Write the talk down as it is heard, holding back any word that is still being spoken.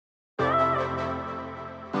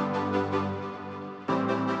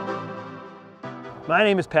My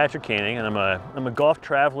name is Patrick Koenig, and I'm a golf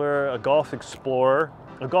traveler, a golf explorer,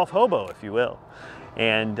 a golf hobo, if you will.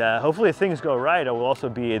 And hopefully if things go right, I will also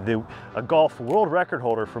be a golf world record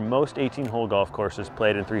holder for most 18-hole golf courses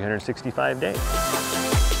played in 365 days.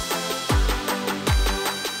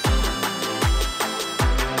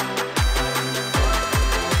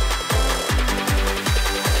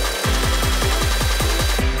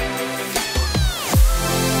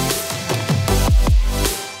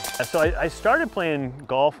 So I started playing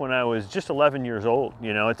golf when I was just 11 years old.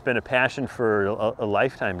 You know, it's been a passion for a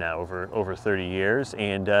lifetime now, over 30 years,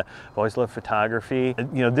 and I've always loved photography.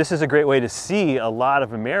 You know, this is a great way to see a lot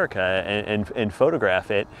of America and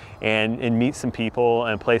photograph it and meet some people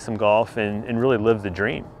and play some golf and really live the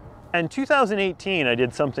dream. In 2018, I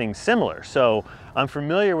did something similar, so I'm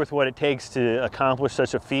familiar with what it takes to accomplish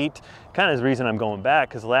such a feat. Kind of the reason I'm going back,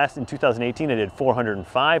 because in 2018 I did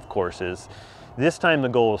 405 courses. This time the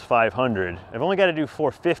goal is 500. I've only got to do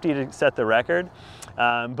 450 to set the record,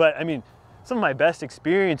 but I mean, some of my best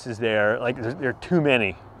experiences there, like there are too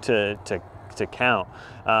many to count,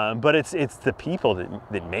 but it's the people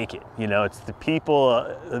that make it. You know, it's the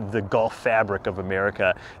people, the golf fabric of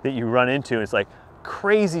America that you run into. It's like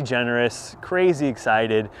crazy generous, crazy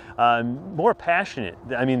excited, more passionate.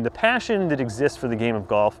 I mean, the passion that exists for the game of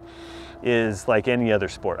golf is like any other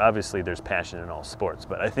sport. Obviously there's passion in all sports,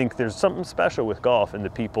 but I think there's something special with golf, and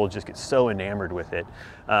the people just get so enamored with it,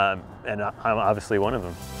 and I'm obviously one of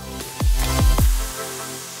them.